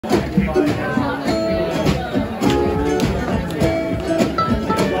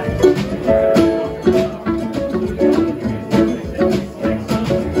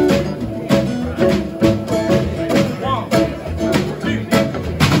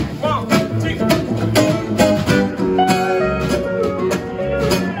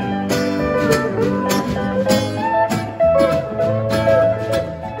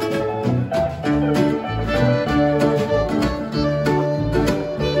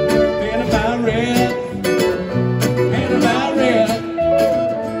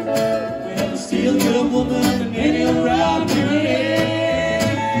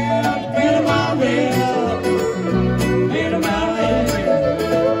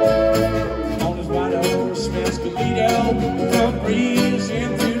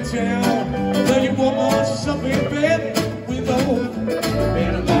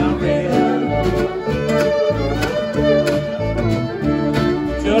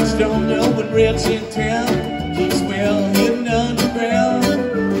Don't know when Red's in town. He's well hidden underground.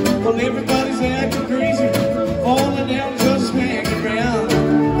 Well, everybody's acting crazy, falling down, just hanging around.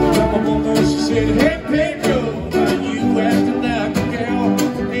 My woman, she said, hey, Pedro, why you acting like a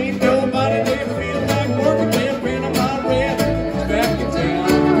cow? Ain't nobody there feel like working there. Panama Red, back in town.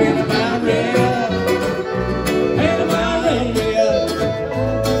 Panama Red, Panama Red.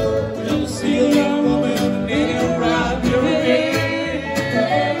 You'll see a young woman and they'll ride your head.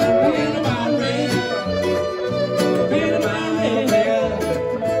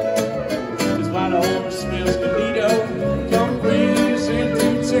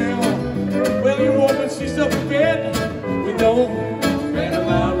 She's up in bed with old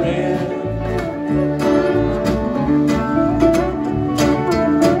Panama Red.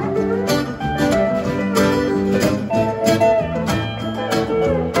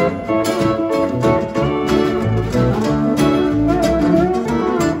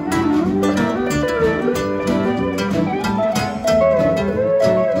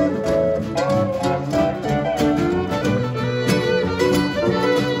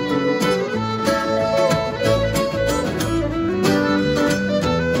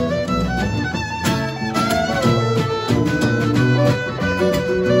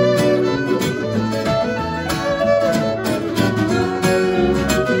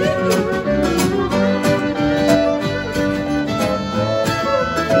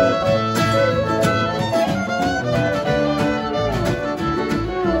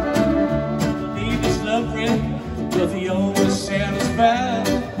 But he always satisfied.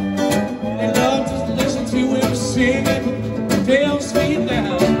 And love just listen to him singing, tells me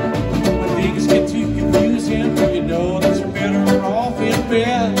now. When things get too confusing, you know that you're better off in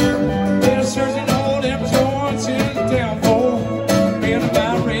bed. They're searching all them joints in the town for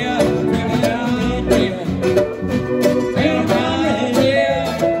Panama Red, Panama Red, Panama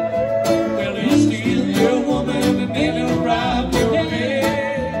Red. Well, it's still your woman and then he'll rob your bed.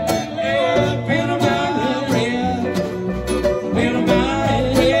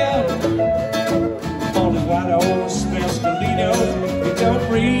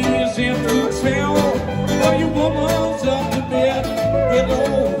 Breeze in through town, while your woman's up to bed with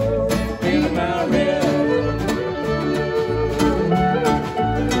old Panama Red.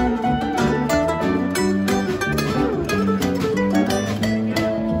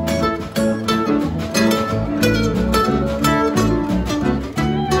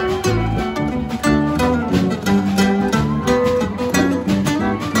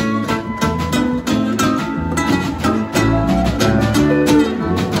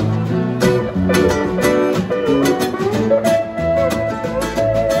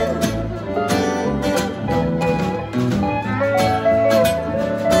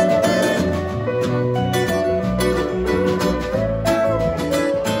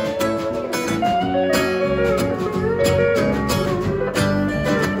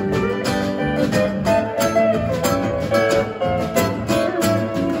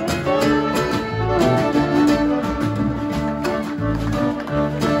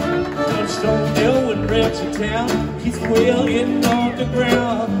 Town, he's well hidden on the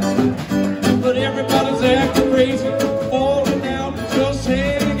ground, but everybody's acting crazy, falling